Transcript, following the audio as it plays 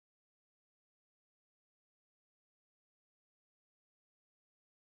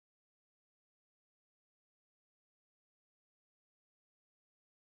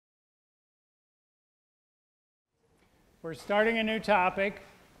We're starting a new topic,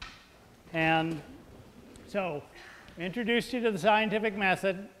 and so introduced you to the scientific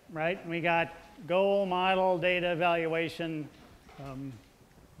method, right? We got goal, model, data, evaluation,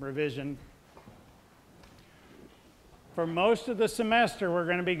 revision. For most of the semester, we're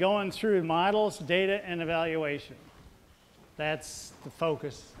going to be going through models, data, and evaluation. That's the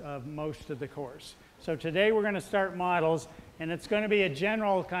focus of most of the course. So today we're going to start models, and it's going to be a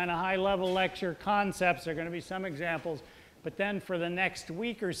general kind of high-level lecture. Concepts are going to be some examples, but then for the next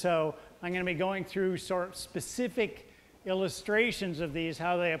week or so, I'm going to be going through sort of specific illustrations of these,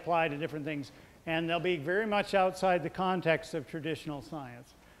 how they apply to different things, and they'll be very much outside the context of traditional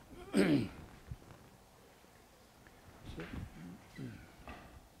science.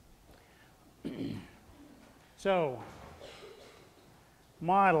 So,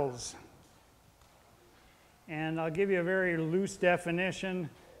 models. And I'll give you a very loose definition.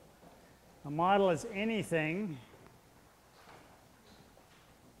 A model is anything.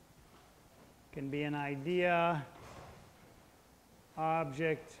 It can be an idea,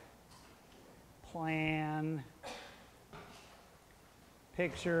 object, plan,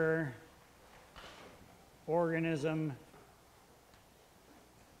 picture, organism.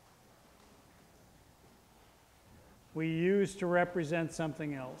 We use to represent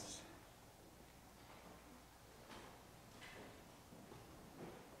something else.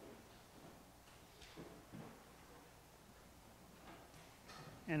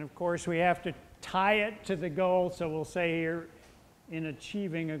 And of course, we have to tie it to the goal, so we'll say here, in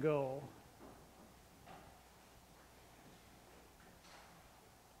achieving a goal.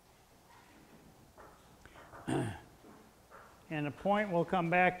 And a point we'll come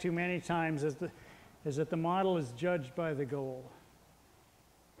back to many times is that the model is judged by the goal.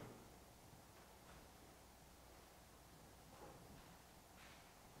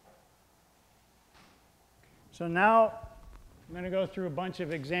 So now I'm going to go through a bunch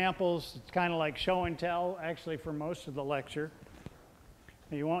of examples. It's kind of like show and tell, actually, for most of the lecture.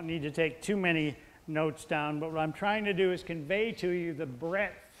 You won't need to take too many notes down, but what I'm trying to do is convey to you the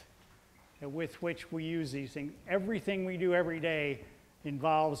breadth with which we use these things. Everything we do every day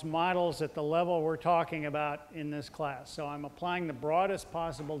involves models at the level we're talking about in this class. So I'm applying the broadest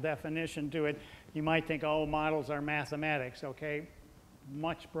possible definition to it. You might think, oh, models are mathematics. Okay,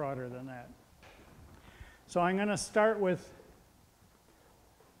 much broader than that. So I'm going to start with,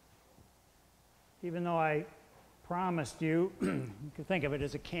 even though I promised you, you could think of it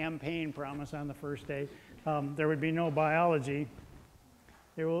as a campaign promise on the first day, there would be no biology.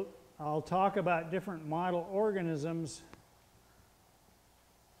 I'll talk about different model organisms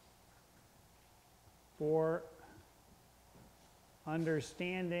for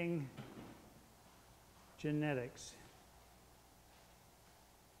understanding genetics.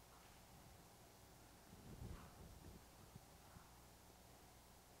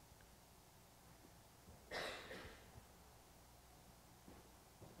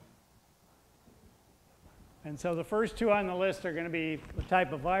 And so the first two on the list are going to be the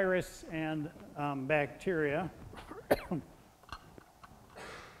type of virus and bacteria.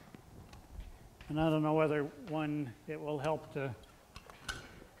 And I don't know whether it will help to,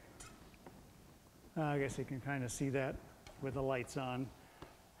 I guess you can kind of see that with the lights on.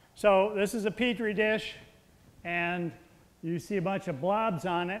 So this is a Petri dish, and you see a bunch of blobs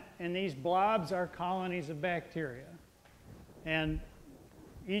on it, and these blobs are colonies of bacteria. And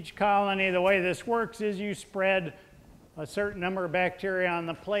each colony, the way this works is you spread a certain number of bacteria on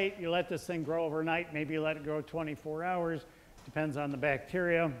the plate. You let this thing grow overnight. Maybe you let it grow 24 hours. Depends on the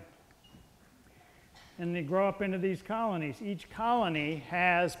bacteria. And they grow up into these colonies. Each colony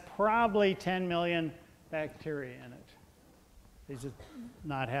has probably 10 million bacteria in it. They just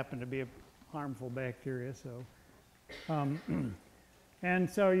not happen to be a harmful bacteria. So, and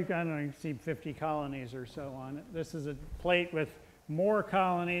so you can see 50 colonies or so on it. This is a plate with more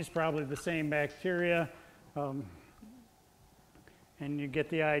colonies, probably the same bacteria, and you get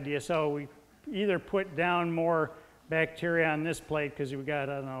the idea. So we either put down more bacteria on this plate because we've got,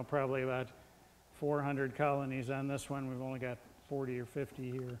 I don't know, probably about 400 colonies on this one. We've only got 40 or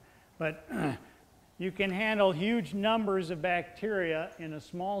 50 here. But you can handle huge numbers of bacteria in a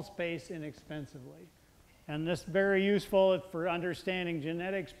small space inexpensively. And this is very useful for understanding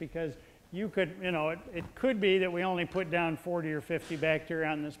genetics because you could, it could be that we only put down 40 or 50 bacteria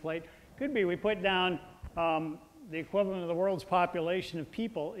on this plate. Could be we put down the equivalent of the world's population of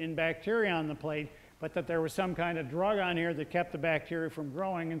people in bacteria on the plate, but that there was some kind of drug on here that kept the bacteria from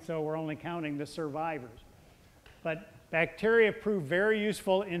growing, and so we're only counting the survivors. But bacteria prove very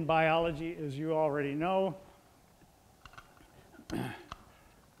useful in biology, as you already know.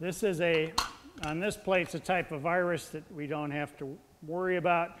 This is a on this plate's a type of virus that we don't have to worry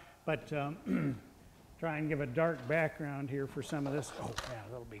about, but try and give a dark background here for some of this. Oh, yeah,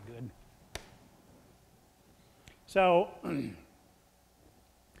 that'll be good. So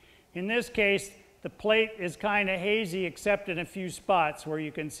in this case, the plate is kind of hazy except in a few spots where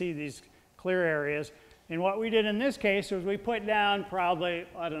you can see these clear areas. And what we did in this case was we put down probably,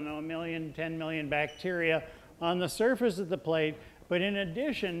 I don't know, 1 million, 10 million bacteria on the surface of the plate, but in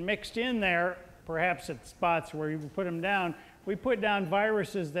addition, mixed in there, perhaps at spots where you put them down, we put down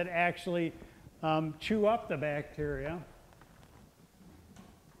viruses that actually chew up the bacteria.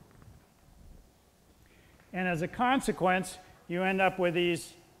 And as a consequence, you end up with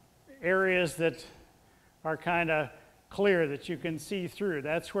these areas that are kind of clear that you can see through.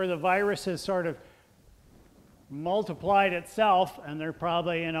 That's where the virus has sort of multiplied itself, and there are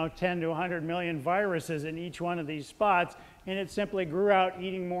probably 10 to 100 million viruses in each one of these spots, and it simply grew out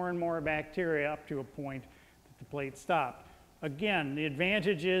eating more and more bacteria up to a point that the plate stopped. Again, the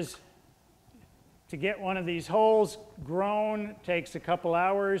advantage is to get one of these holes grown takes a couple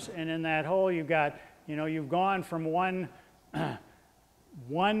hours, and in that hole you've got, you've gone from one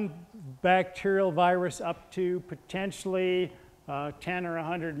bacterial virus up to potentially 10 or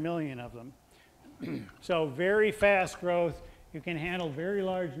 100 million of them. So very fast growth. You can handle very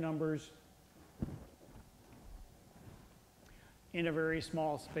large numbers in a very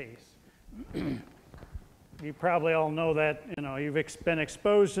small space. You probably all know that, you've been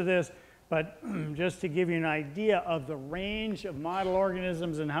exposed to this, but just to give you an idea of the range of model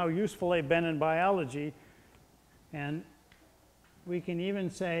organisms and how useful they've been in biology, and we can even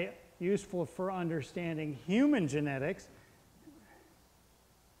say useful for understanding human genetics.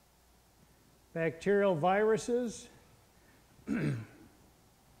 Bacterial viruses have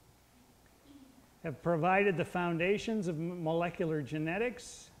provided the foundations of molecular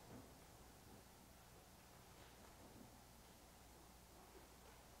genetics.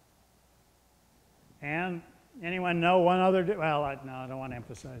 And anyone know one other, well, no, I don't want to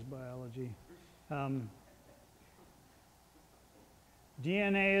emphasize biology.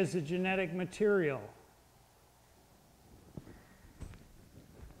 DNA is a genetic material.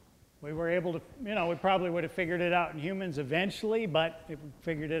 We were able to, we probably would have figured it out in humans eventually, but we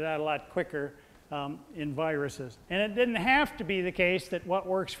figured it out a lot quicker in viruses. And it didn't have to be the case that what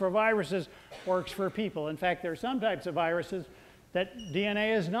works for viruses works for people. In fact, there are some types of viruses that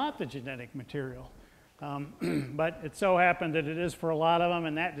DNA is not the genetic material. But it so happened that it is for a lot of them,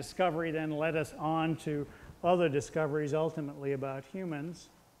 and that discovery then led us on to other discoveries ultimately about humans.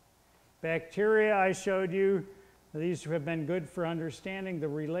 Bacteria, I showed you. These have been good for understanding the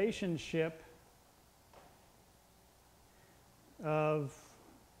relationship of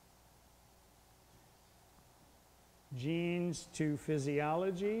genes to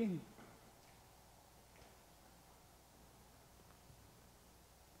physiology.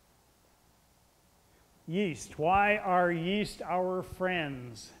 Yeast. Why are yeast our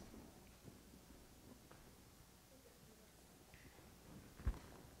friends?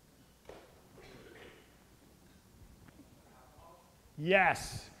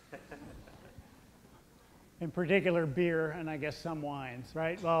 Yes. In particular, beer and I guess some wines,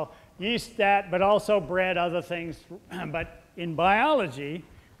 right? Well, yeast that, but also bread, other things. But in biology,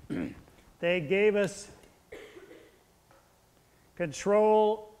 they gave us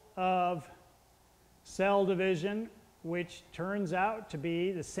control of cell division, which turns out to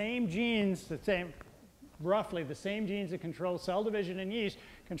be the same genes, roughly the same genes that control cell division in yeast,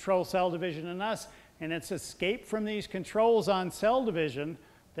 control cell division in us. And it's escape from these controls on cell division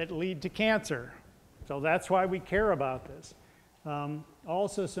that lead to cancer. So that's why we care about this.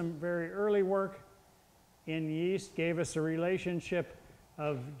 Also, some very early work in yeast gave us a relationship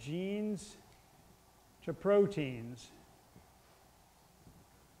of genes to proteins.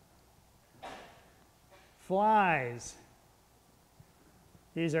 Flies.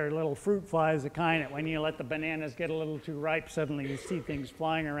 These are little fruit flies, the kind that when you let the bananas get a little too ripe, suddenly you see things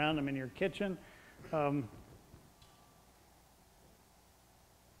flying around them in your kitchen.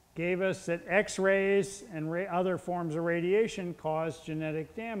 Gave us that X-rays and other forms of radiation cause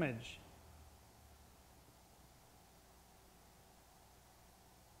genetic damage.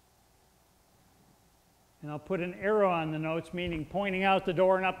 And I'll put an arrow on the notes, meaning pointing out the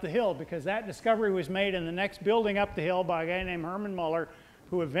door and up the hill, because that discovery was made in the next building up the hill by a guy named Hermann Muller,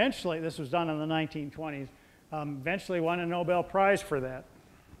 who eventually, this was done in the 1920s, eventually won a Nobel Prize for that.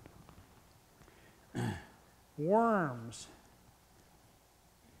 Worms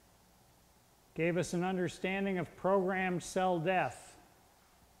gave us an understanding of programmed cell death.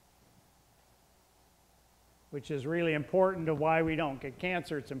 which is really important to why we don't get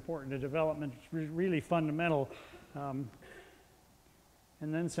cancer. It's important to development. It's really fundamental. And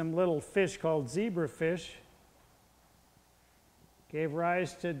then some little fish called zebrafish gave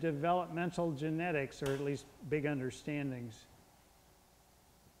rise to developmental genetics, or at least big understandings.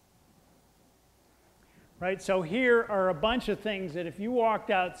 Right, so here are a bunch of things that if you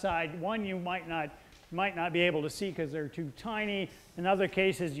walked outside, one, you might not be able to see because they're too tiny. In other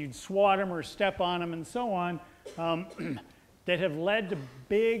cases, you'd swat them or step on them and so on, that have led to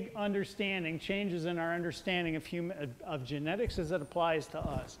big understanding, changes in our understanding of genetics as it applies to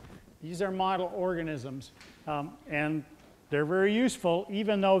us. These are model organisms, and they're very useful.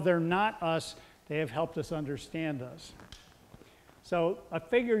 Even though they're not us, they have helped us understand us. So I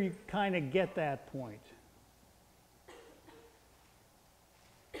figure you kind of get that point.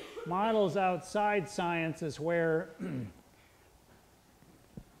 Models outside science is where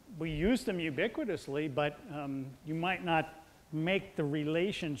we use them ubiquitously, but you might not make the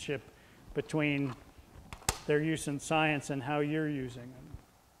relationship between their use in science and how you're using them.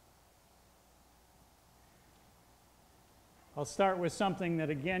 I'll start with something that,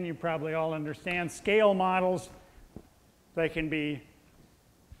 again, you probably all understand. Scale models, they can be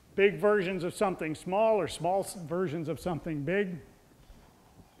big versions of something small or small versions of something big.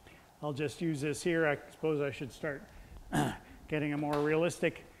 I'll just use this here. I suppose I should start getting a more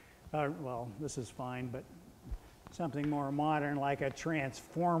realistic, well, this is fine, but something more modern like a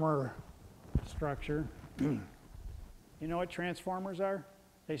transformer structure. You know what transformers are?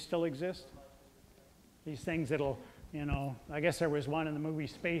 They still exist? These things that'll, you know, I guess there was one in the movie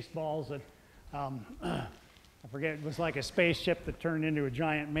Spaceballs that, I forget, it was like a spaceship that turned into a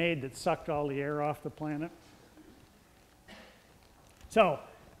giant maid that sucked all the air off the planet. So,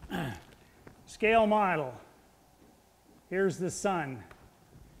 scale model. Here's the sun.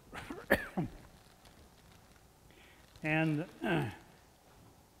 And you're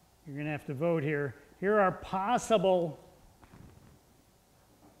going to have to vote here. Here are possible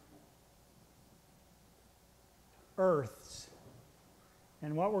Earths.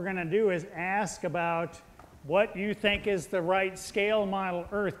 And what we're going to do is ask about what you think is the right scale model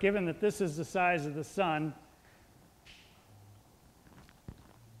Earth, given that this is the size of the sun.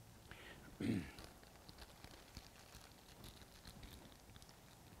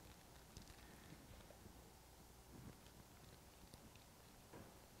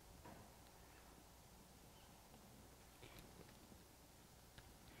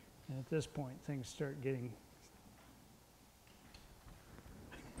 And at this point, things start getting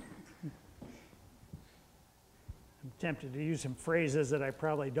I'm tempted to use some phrases that I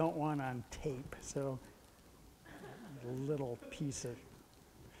probably don't want on tape, so a little piece of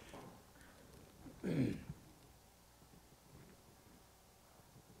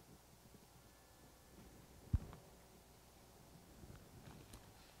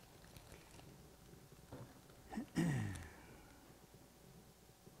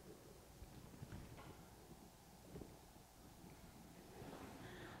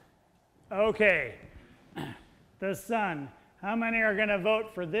okay. The sun. How many are going to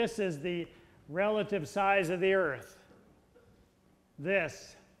vote for this as the relative size of the Earth?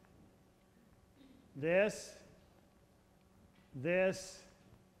 This. This. This.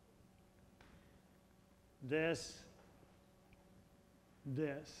 This.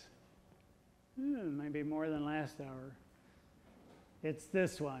 This. Maybe more than last hour. It's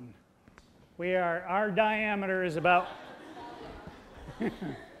this one. Our diameter is about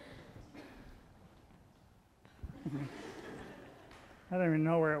I don't even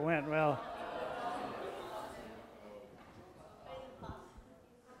know where it went. Well,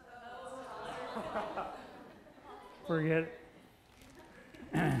 forget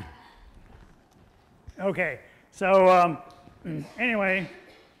it. Okay, so anyway,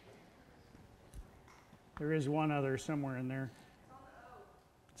 there is one other somewhere in there.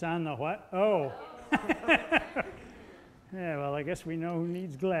 It's on the what? Oh. Yeah, well, I guess we know who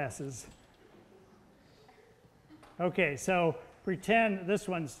needs glasses. Okay, so pretend this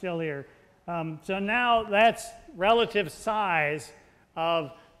one's still here. So now that's relative size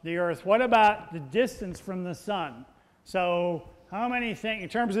of the Earth. What about the distance from the sun? So how many think, in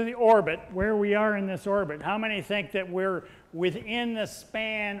terms of the orbit, where we are in this orbit, how many think that we're within the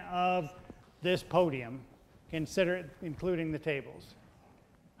span of this podium? Consider it including the tables.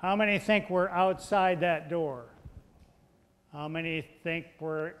 How many think we're outside that door? How many think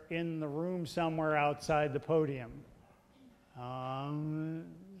we're in the room somewhere outside the podium?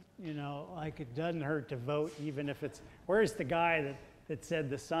 You know, like it doesn't hurt to vote, even if it's, where's the guy that said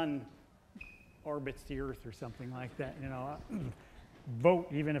the sun orbits the Earth or something like that, you know? vote,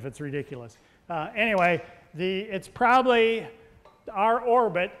 even if it's ridiculous. Anyway, it's probably, our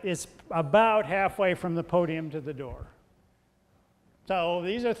orbit is about halfway from the podium to the door. So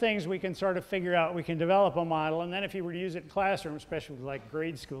these are things we can sort of figure out. We can develop a model, and then if you were to use it in classroom, especially like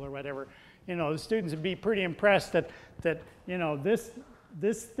grade school or whatever, you know, the students would be pretty impressed that you know,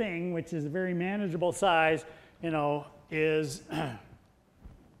 this thing, which is a very manageable size, you know, is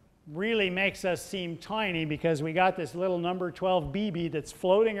really makes us seem tiny because we got this little number 12 BB that's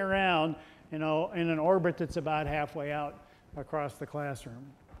floating around, you know, in an orbit that's about halfway out across the classroom.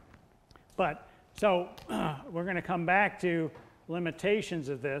 But, so we're going to come back to limitations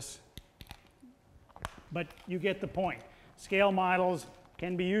of this, but you get the point. Scale models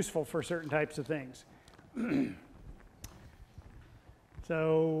can be useful for certain types of things.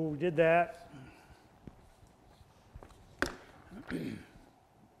 So did that.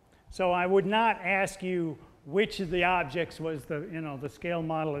 So I would not ask you which of the objects was the, you know, the scale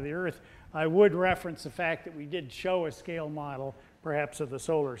model of the Earth. I would reference the fact that we did show a scale model, perhaps of the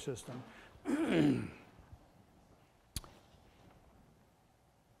solar system.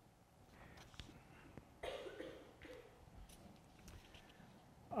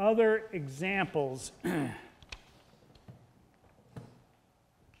 Other examples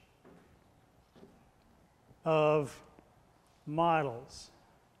of models.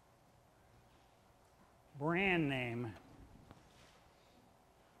 Brand name.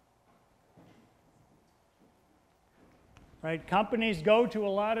 Right? Companies go to a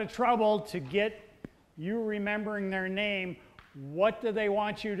lot of trouble to get you remembering their name. What do they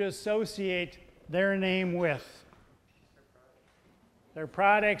want you to associate their name with? Their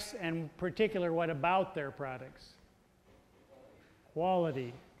products, and in particular, what about their products?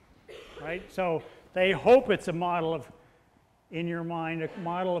 Quality, right? So they hope it's a model of, in your mind, a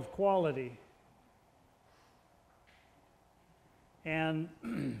model of quality. And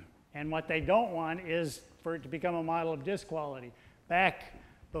what they don't want is for it to become a model of disquality. Back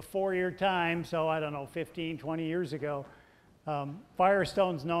before your time, so I don't know, 15, 20 years ago,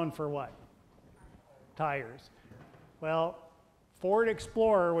 Firestone's known for what? Tires. Well, Ford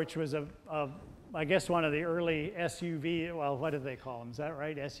Explorer, which was I guess one of the early SUV, well, what did they call them? Is that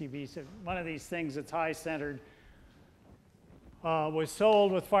right? SUVs. One of these things that's high-centered was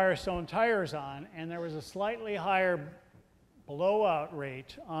sold with Firestone tires on, and there was a slightly higher blowout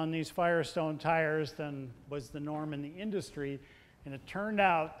rate on these Firestone tires than was the norm in the industry. And it turned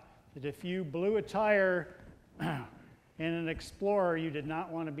out that if you blew a tire in an Explorer, you did not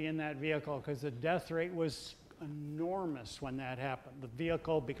want to be in that vehicle because the death rate was enormous when that happened. The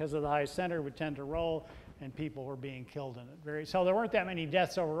vehicle, because of the high center, would tend to roll, and people were being killed in it. So there weren't that many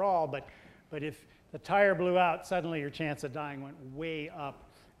deaths overall, but if the tire blew out, suddenly your chance of dying went way up.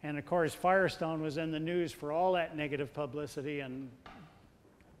 And of course, Firestone was in the news for all that negative publicity, and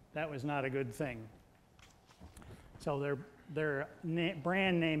that was not a good thing. So their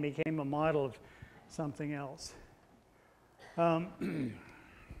brand name became a model of something else.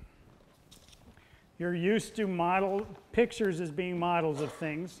 You're used to model pictures as being models of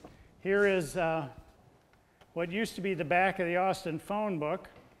things. Here is what used to be the back of the Austin phone book.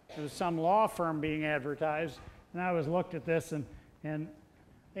 There was some law firm being advertised, and I was looked at this, and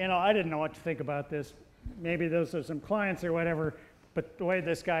you know, I didn't know what to think about this. Maybe those are some clients or whatever, but the way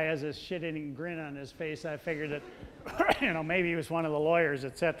this guy has this shit-eating grin on his face, I figured that, you know, maybe he was one of the lawyers,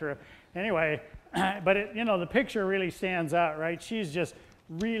 etc. Anyway, but it, you know, the picture really stands out, right? She's just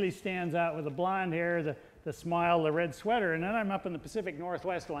really stands out with the blonde hair, the smile, the red sweater. And then I'm up in the Pacific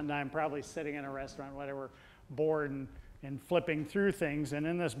Northwest one time, probably sitting in a restaurant, whatever, bored and flipping through things. And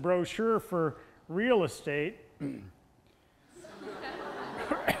in this brochure for real estate,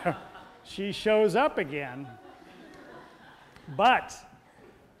 she shows up again. But,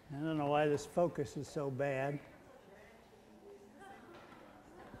 I don't know why this focus is so bad.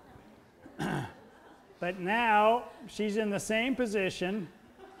 But now she's in the same position.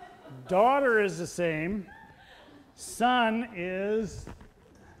 Daughter is the same. Son is,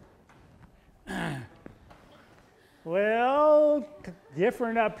 well,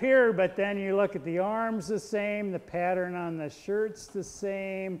 different up here, but then you look at the arms the same, the pattern on the shirt's the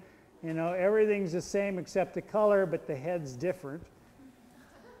same, you know, everything's the same except the color, but the head's different.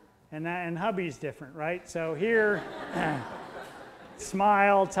 And hubby's different, right? So here,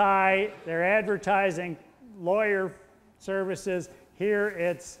 smile, tie, they're advertising lawyer services. Here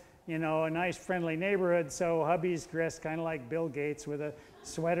it's, you know, a nice friendly neighborhood, so hubby's dressed kind of like Bill Gates with a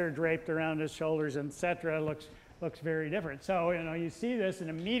sweater draped around his shoulders, etc. Looks very different. So, you know, you see this and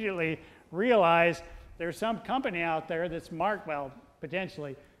immediately realize there's some company out there that's marked, well,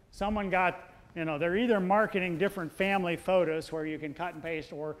 potentially, someone got You know, they're either marketing different family photos where you can cut and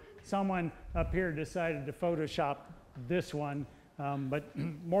paste, or someone up here decided to Photoshop this one. But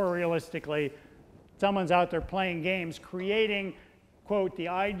more realistically, someone's out there playing games, creating, quote, the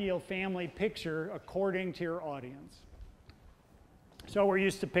ideal family picture according to your audience. So we're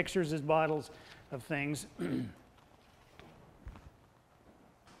used to pictures as models of things.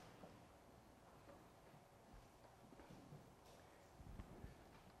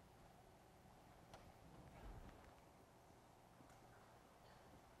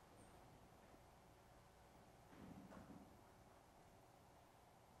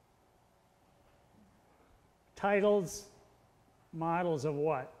 Titles, models of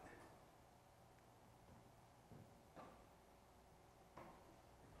what?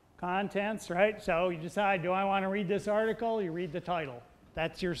 Contents, right? So you decide, do I want to read this article? You read the title.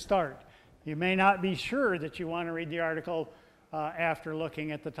 That's your start. You may not be sure that you want to read the article after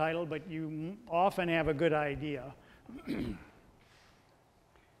looking at the title, but you often have a good idea.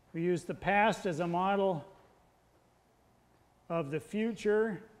 We use the past as a model of the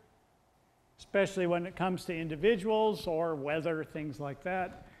future, especially when it comes to individuals or weather, things like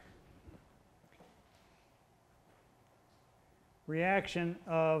that. Reaction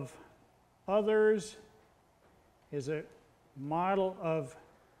of others is a model of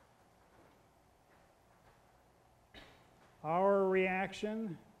our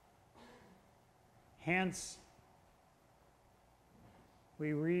reaction. Hence,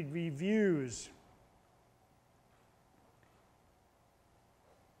 we read reviews.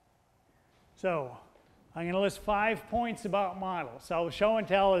 So I'm going to list 5 points about models. So show and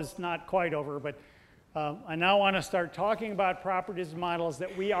tell is not quite over, but I now want to start talking about properties of models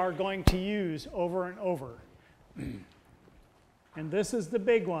that we are going to use over and over. And this is the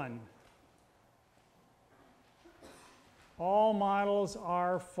big one. All models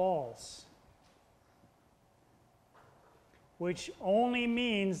are false, which only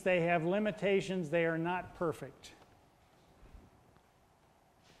means they have limitations, they are not perfect.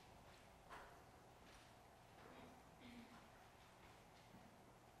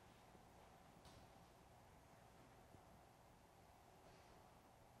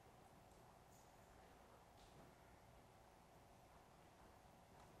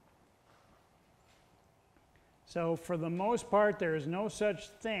 So for the most part, there is no such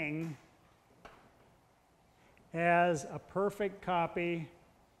thing as a perfect copy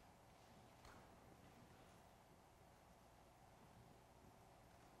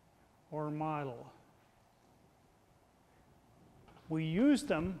or model. We use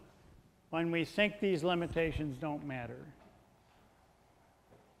them when we think these limitations don't matter.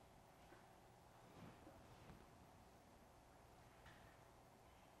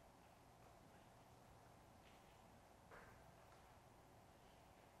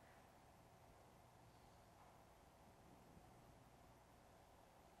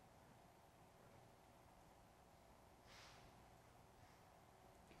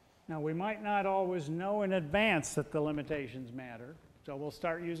 Now, we might not always know in advance that the limitations matter, so we'll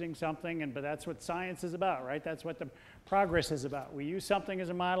start using something, but that's what science is about, right? That's what the progress is about. We use something as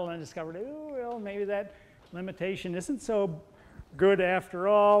a model and discovered, oh, well, maybe that limitation isn't so good after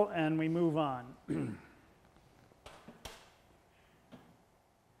all, and we move on.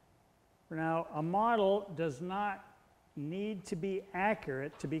 Now, a model does not need to be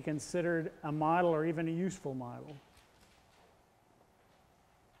accurate to be considered a model or even a useful model.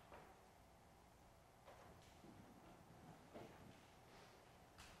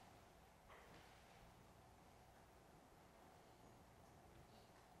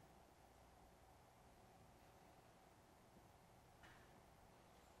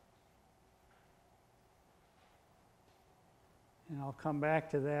 And I'll come back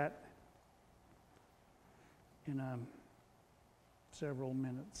to that in several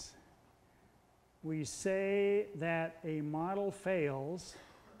minutes. We say that a model fails,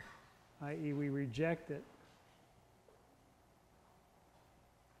 i.e. we reject it,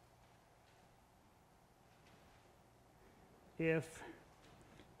 if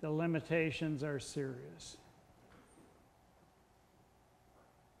the limitations are serious.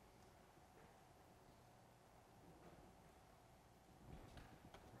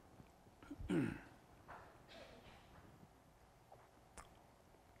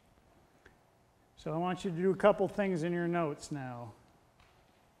 So I want you to do a couple things in your notes now.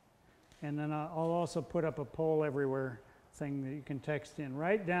 And then I'll also put up a poll everywhere thing that you can text in.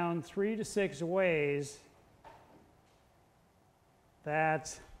 Write down 3 to 6 ways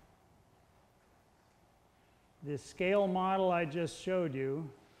that the scale model I just showed you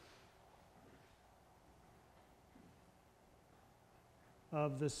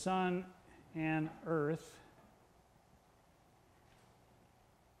of the sun and Earth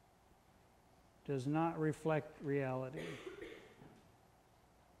does not reflect reality.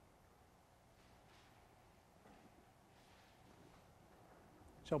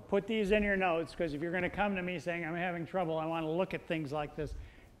 So put these in your notes, because if you're going to come to me saying, I'm having trouble, I want to look at things like this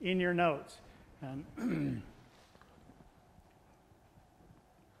in your notes. And, and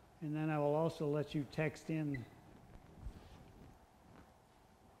then I will also let you text in.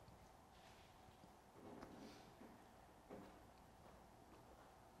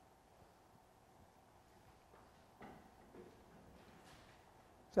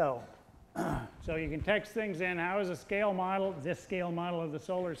 So you can text things in. How is a scale model, this scale model of the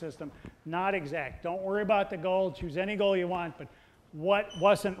solar system, not exact? Don't worry about the goal. Choose any goal you want, but what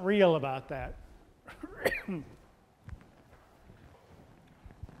wasn't real about that?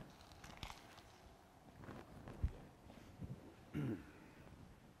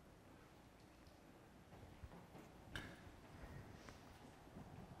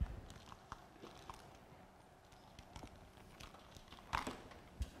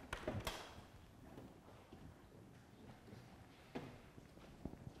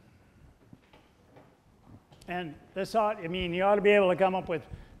 And this ought, I mean, you ought to be able to come up with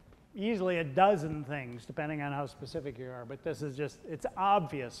easily a dozen things, depending on how specific you are. But this is just, it's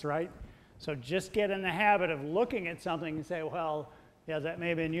obvious, right? So just get in the habit of looking at something and say, well, yeah, that may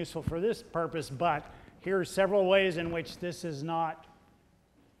have been useful for this purpose, but here are several ways in which this is not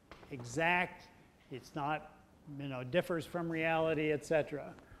exact, it's not, you know, differs from reality,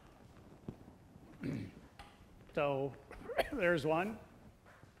 etc. So there's one,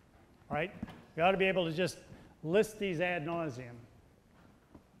 right? You ought to be able to just list these ad nauseum.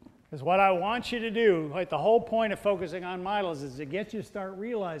 Because what I want you to do, like the whole point of focusing on models, is to get you to start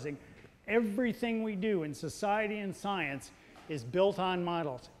realizing everything we do in society and science is built on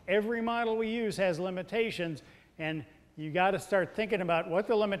models. Every model we use has limitations, and you got to start thinking about what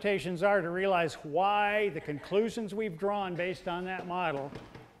the limitations are to realize why the conclusions we've drawn based on that model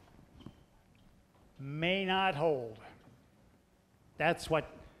may not hold. That's what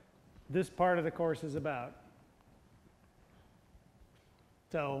this part of the course is about.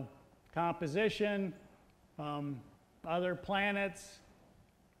 So, composition, other planets.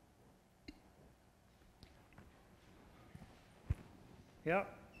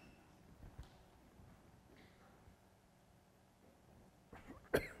 Yep.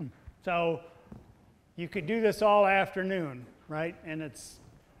 So, you could do this all afternoon, right? And it's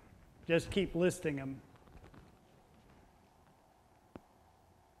just keep listing them.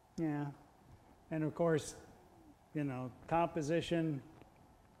 Yeah. And of course, you know, composition.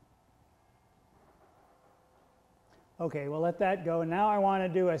 Okay, we'll let that go. Now I want to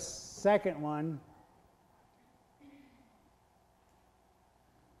do a second one.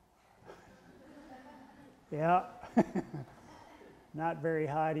 Yeah. Not very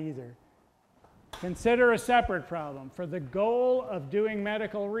hot either. Consider a separate problem. For the goal of doing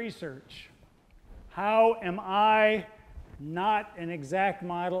medical research, how am I not an exact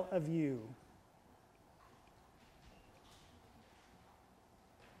model of you?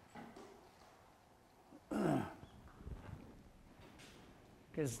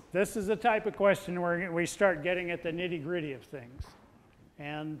 Because this is the type of question where we start getting at the nitty-gritty of things.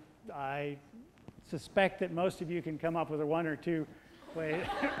 And I suspect that most of you can come up with a one or two ways.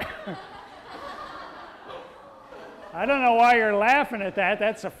 I don't know why you're laughing at that.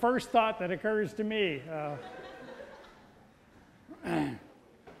 That's the first thought that occurs to me.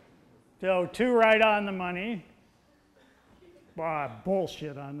 So 2 right on the money. Wow,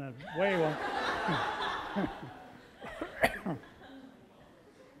 bullshit on the way one.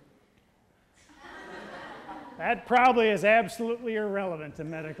 That probably is absolutely irrelevant to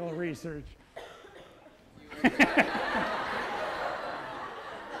medical research.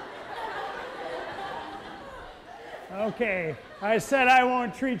 Okay, I said I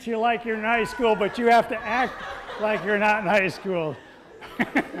won't treat you like you're in high school, but you have to act like you're not in high school.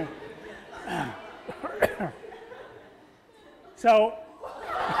 So,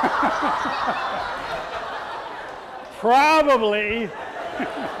 probably,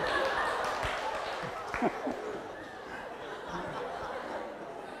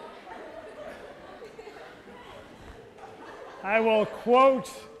 I will quote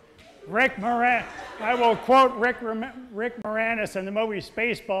Rick Moranis in the movie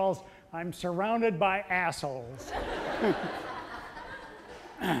Spaceballs, I'm surrounded by assholes.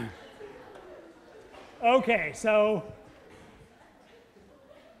 Okay, so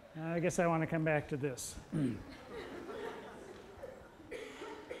I guess I want to come back to this.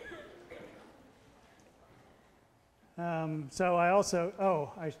 So I also,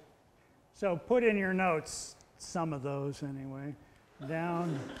 So put in your notes some of those anyway.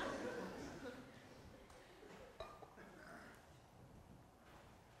 Down.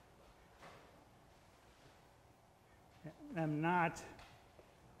 I'm not.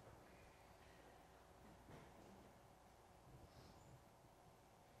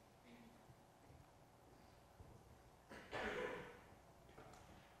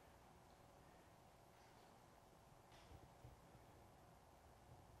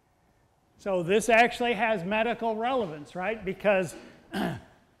 So this actually has medical relevance, right? Because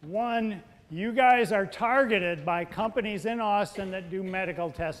one, you guys are targeted by companies in Austin that do medical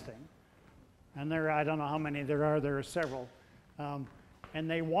testing. And there, I don't know how many there are several. And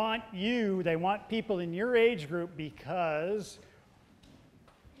they want people in your age group because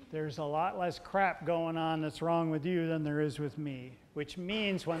there's a lot less crap going on that's wrong with you than there is with me. Which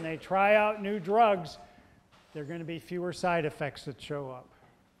means when they try out new drugs, there are going to be fewer side effects that show up.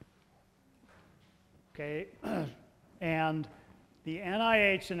 Okay, and the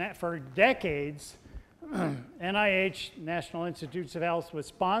NIH, and for decades, NIH, National Institutes of Health,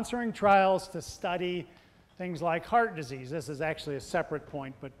 was sponsoring trials to study things like heart disease. This is actually a separate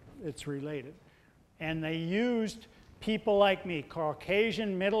point, but it's related. And they used people like me,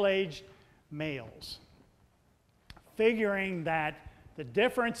 Caucasian middle-aged males, figuring that the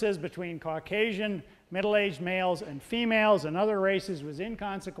differences between Caucasian middle-aged males and females and other races was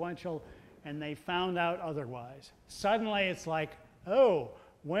inconsequential, and they found out otherwise. Suddenly it's like, oh,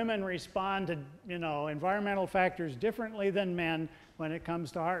 women respond to, environmental factors differently than men when it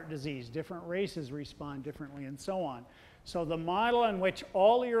comes to heart disease. Different races respond differently, and so on. So the model on which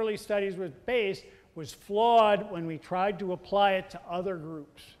all the early studies were based was flawed when we tried to apply it to other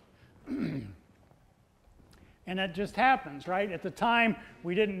groups. And it just happens, right? At the time,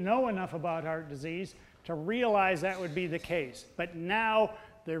 we didn't know enough about heart disease to realize that would be the case. But now,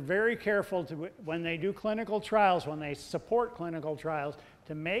 they're very careful when they do clinical trials, when they support clinical trials,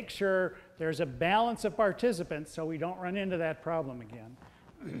 to make sure there's a balance of participants so we don't run into that problem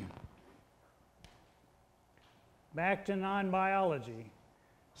again. Back to non-biology.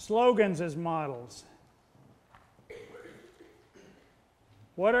 Slogans as models.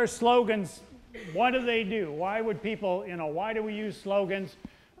 What are slogans? What do they do? Why would people, why do we use slogans?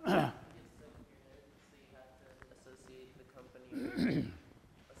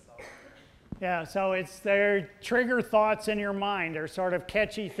 Yeah, so it's their trigger thoughts in your mind. They're sort of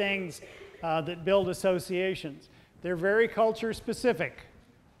catchy things that build associations. They're very culture specific,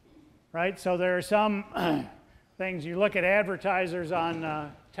 right? So there are some things, you look at advertisers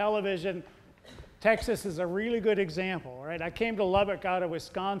on television. Texas is a really good example, right? I came to Lubbock out of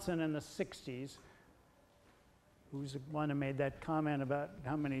Wisconsin in the 60s. Who's the one who made that comment about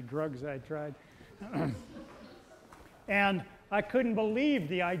how many drugs I tried? And I couldn't believe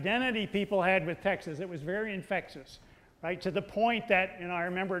the identity people had with Texas. It was very infectious, right? To the point that, I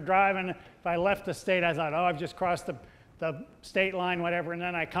remember driving, if I left the state, I thought, oh, I've just crossed the state line, whatever, and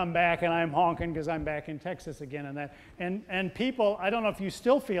then I come back and I'm honking because I'm back in Texas again and that. And people, I don't know if you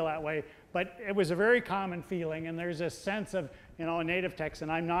still feel that way, but it was a very common feeling, and there's a sense of, a native Texan.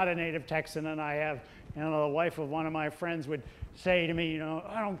 I'm not a native Texan, and I have, the wife of one of my friends would say to me,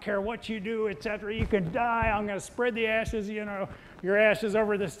 I don't care what you do, etc. You can die. I'm going to spread the ashes, your ashes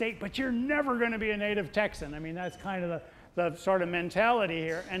over the state, but you're never going to be a native Texan. I mean, that's kind of the sort of mentality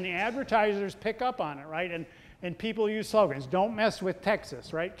here. And the advertisers pick up on it, right? And people use slogans. Don't mess with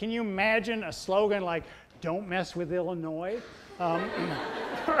Texas, right? Can you imagine a slogan like, don't mess with Illinois?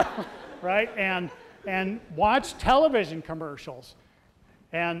 Right? And watch television commercials.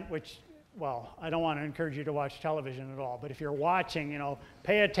 And well, I don't want to encourage you to watch television at all, but if you're watching,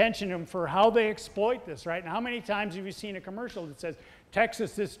 pay attention to them for how they exploit this, right? And how many times have you seen a commercial that says,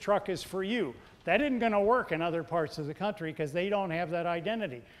 Texas, this truck is for you? That isn't going to work in other parts of the country because they don't have that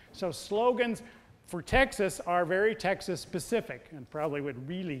identity. So slogans for Texas are very Texas specific and probably would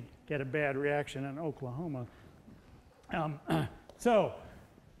really get a bad reaction in Oklahoma. So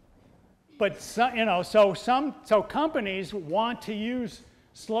companies want to use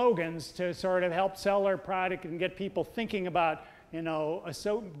slogans to sort of help sell their product and get people thinking about,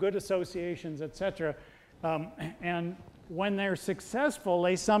 good associations, etc. And when they're successful,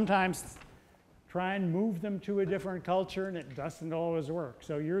 they sometimes try and move them to a different culture, and it doesn't always work.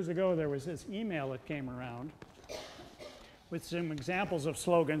 So years ago, there was this email that came around with some examples of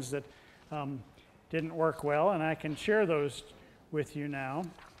slogans that didn't work well, and I can share those with you now.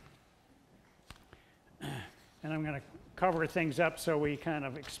 And I'm going to cover things up so we kind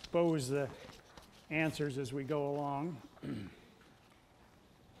of expose the answers as we go along.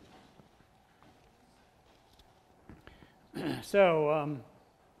 So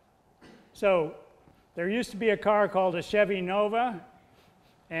So there used to be a car called a Chevy Nova,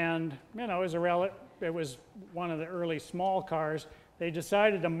 and you know, it was one of the early small cars. They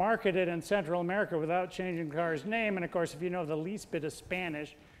decided to market it in Central America without changing the car's name, and of course, if you know the least bit of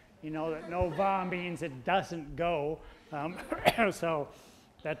Spanish, you know that Nova means it doesn't go, so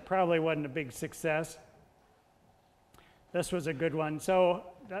that probably wasn't a big success. This was a good one. So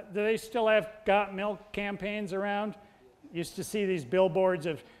do they still have Got Milk campaigns around? Used to see these billboards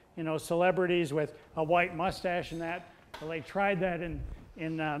of, you know, celebrities with a white mustache and that. Well, they tried that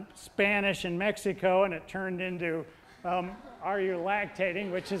in Spanish in Mexico, and it turned into Are You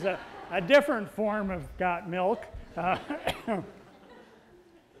Lactating, which is a different form of Got Milk.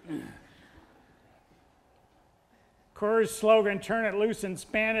 Coors slogan, "Turn it loose," in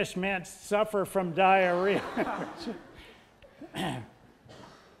Spanish meant suffer from diarrhea.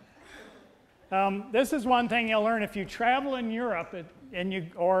 This is one thing you'll learn if you travel in Europe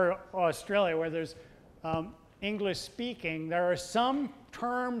or Australia where there's English speaking. There are some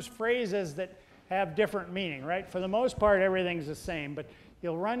terms, phrases that have different meaning, right? For the most part, everything's the same, but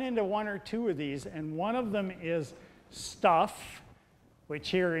you'll run into one or two of these, and one of them is stuff, which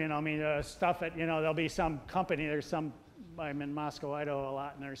here, you know, I mean, stuff it, you know, there'll be some company, I'm in Moscow, Idaho a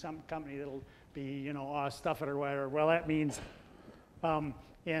lot, and there's some company that'll be, you know, stuff it or whatever. Well, that means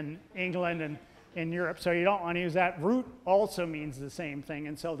in England and in Europe, so you don't want to use that. Root also means the same thing,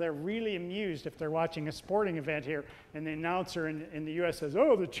 and so they're really amused if they're watching a sporting event here, and the announcer in the U.S. says,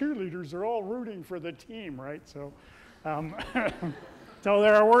 "Oh, the cheerleaders are all rooting for the team," right? So, so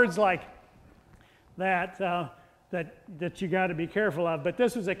there are words like that that you got to be careful of. But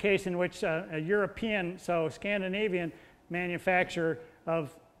this was a case in which a European, so Scandinavian manufacturer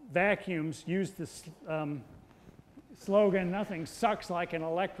of vacuums used this slogan, "Nothing sucks like an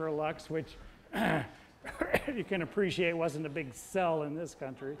Electrolux," which you can appreciate wasn't a big sell in this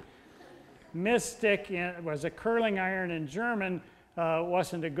country. Mystic was a curling iron in German,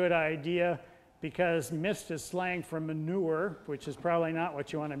 wasn't a good idea because mist is slang for manure, which is probably not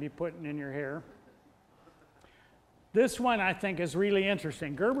what you want to be putting in your hair. This one I think is really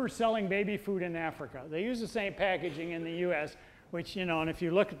interesting. Gerber's selling baby food in Africa. They use the same packaging in the US, which, you know, and if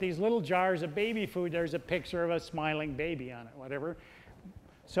you look at these little jars of baby food, there's a picture of a smiling baby on it, whatever.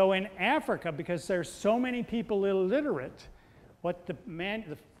 So in Africa, because there's so many people illiterate, what the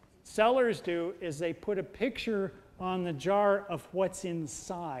sellers do is they put a picture on the jar of what's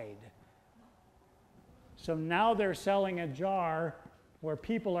inside. So now they're selling a jar where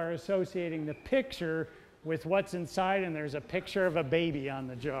people are associating the picture with what's inside, and there's a picture of a baby on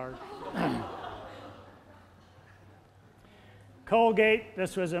the jar. Colgate,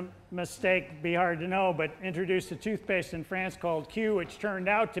 this was a mistake, be hard to know, but introduced a toothpaste in France called Q, which turned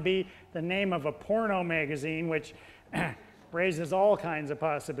out to be the name of a porno magazine, which raises all kinds of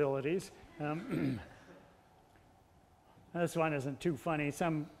possibilities. This one isn't too funny.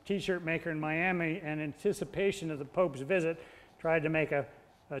 Some t-shirt maker in Miami, in anticipation of the Pope's visit, tried to make a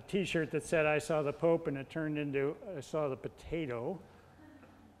t-shirt that said, "I saw the Pope," and it turned into, "I saw the potato."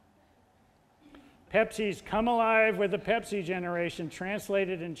 Pepsi's "Come Alive with the Pepsi Generation,"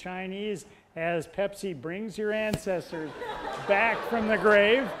 translated in Chinese as "Pepsi brings your ancestors back from the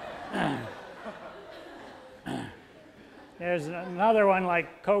grave." There's another one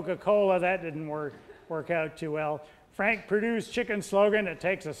like Coca-Cola, that didn't work out too well. Frank Perdue's chicken slogan, "It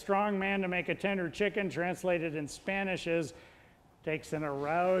takes a strong man to make a tender chicken," translated in Spanish is "Takes an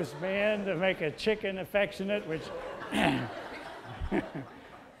aroused man to make a chicken affectionate," which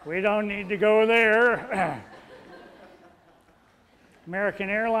we don't need to go there.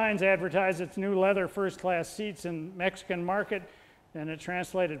 American Airlines advertised its new leather first-class seats in Mexican market, and it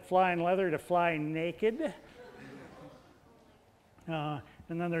translated "flying leather" to "fly naked." And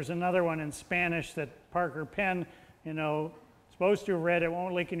then there's another one in Spanish that Parker Penn, you know, supposed to have read, "It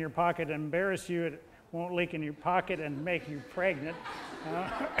won't leak in your pocket and embarrass you. It won't leak in your pocket and make you pregnant."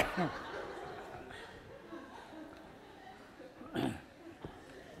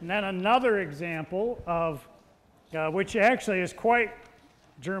 And then another example of, which actually is quite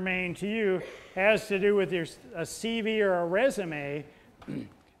germane to you, has to do with a CV or a resume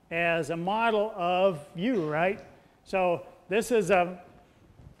as a model of you, right? So this is a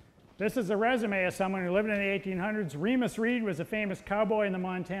resume of someone who lived in the 1800s. Remus Reed was a famous cowboy in the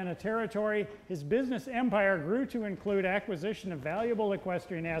Montana Territory. His business empire grew to include acquisition of valuable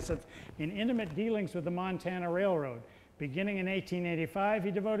equestrian assets in intimate dealings with the Montana Railroad. Beginning in 1885,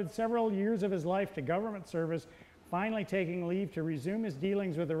 he devoted several years of his life to government service, finally taking leave to resume his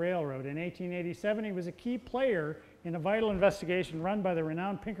dealings with the railroad. In 1887, he was a key player in a vital investigation run by the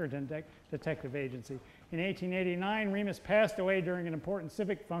renowned Pinkerton Detective Agency. In 1889, Remus passed away during an important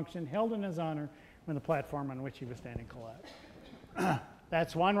civic function held in his honor when the platform on which he was standing collapsed.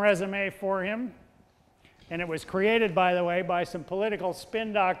 That's one resume for him. And it was created, by the way, by some political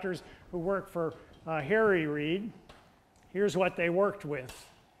spin doctors who worked for Harry Reid. Here's what they worked with.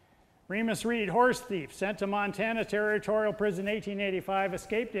 Remus Reed, horse thief, sent to Montana Territorial Prison 1885,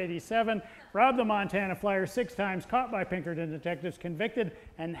 escaped 87, robbed the Montana Flyer 6 times, caught by Pinkerton detectives, convicted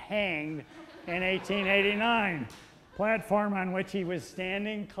and hanged in 1889. Platform on which he was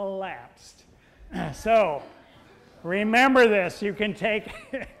standing collapsed. So, remember this. You can take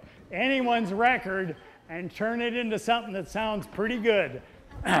anyone's record and turn it into something that sounds pretty good.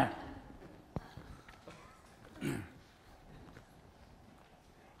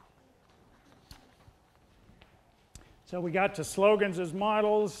 So we got to slogans as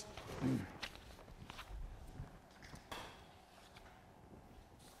models.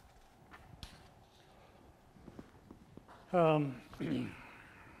 And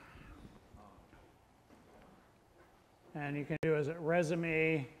you can do as a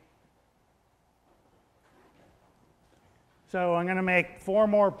resume. So I'm going to make 4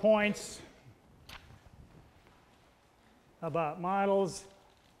 more points about models.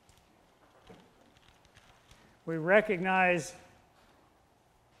 We recognize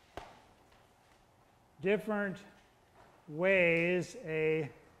different ways a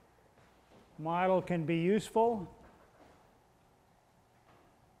model can be useful.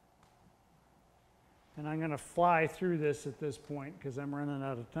 And I'm going to fly through this at this point because I'm running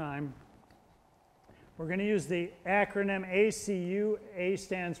out of time. We're going to use the acronym ACU. A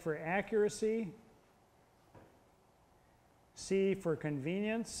stands for accuracy, C for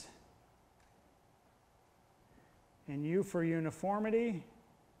convenience, and U for uniformity.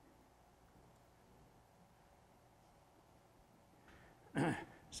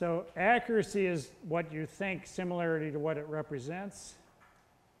 So accuracy is what you think, similarity to what it represents.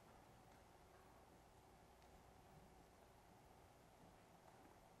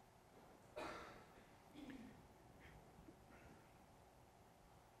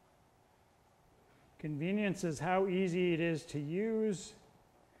 Convenience is how easy it is to use.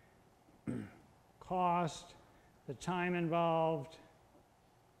 Cost, the time involved.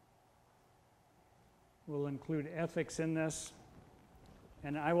 We'll include ethics in this.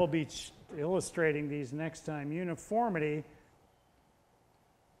 And I will be illustrating these next time. Uniformity,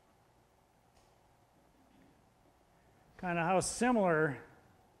 kind of how similar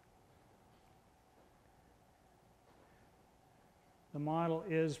the model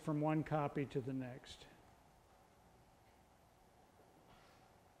is from one copy to the next.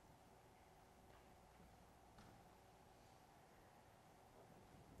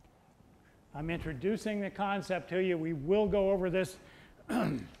 I'm introducing the concept to you. We will go over this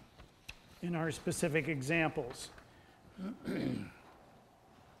in our specific examples.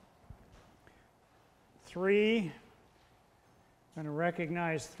 3, I'm going to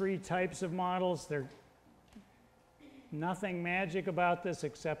recognize 3 types of models. There's nothing magic about this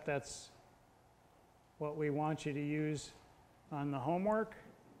except that's what we want you to use on the homework.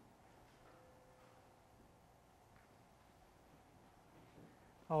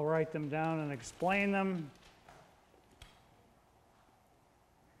 I'll write them down and explain them.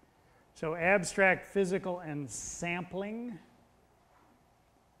 So abstract, physical, and sampling.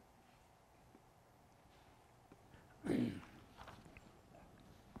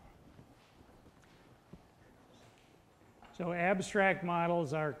 So abstract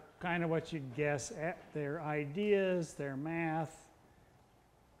models are kind of what you'd guess. They're ideas, they're math,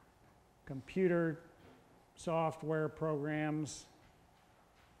 computer software programs.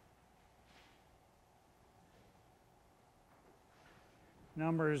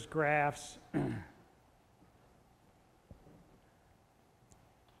 Numbers, graphs.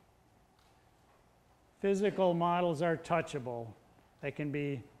 Physical models are touchable. They can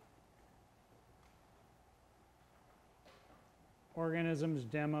be organisms,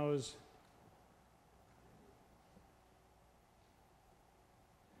 demos,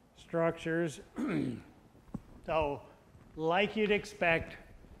 structures. So, like you'd expect,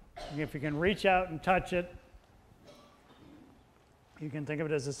 if you can reach out and touch it, you can think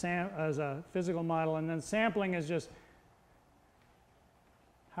of it as a physical model, and then sampling is just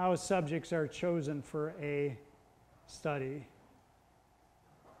how subjects are chosen for a study.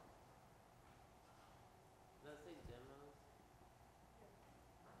 Does that say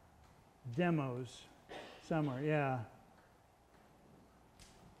demos? Demos, somewhere, yeah.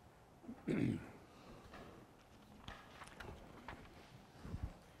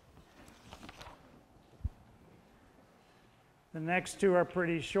 The next 2 are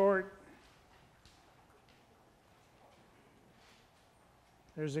pretty short.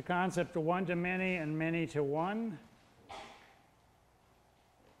 There's a concept of one to many and many to one.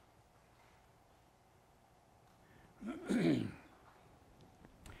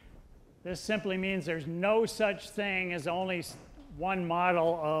 This simply means there's no such thing as only one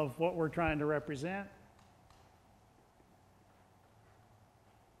model of what we're trying to represent.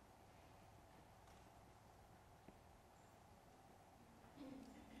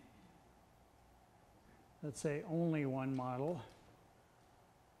 Let's say only one model.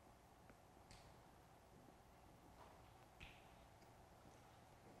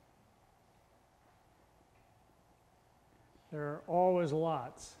 There are always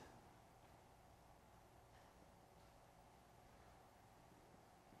lots.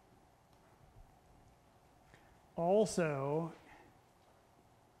 Also,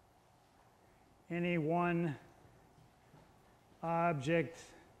 any one object,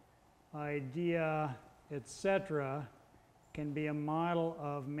 idea, etc., can be a model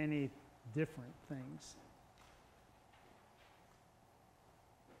of many different things.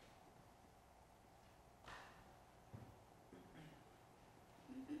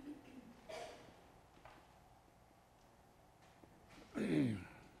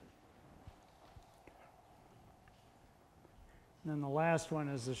 And then the last one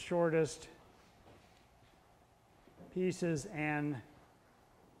is the shortest: pieces and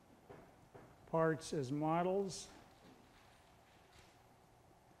parts as models.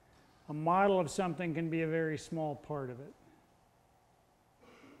 A model of something can be a very small part of it.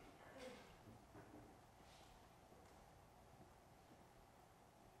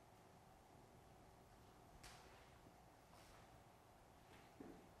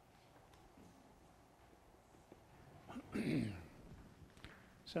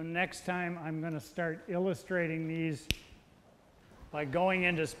 So next time I'm going to start illustrating these by going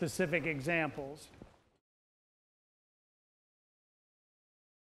into specific examples.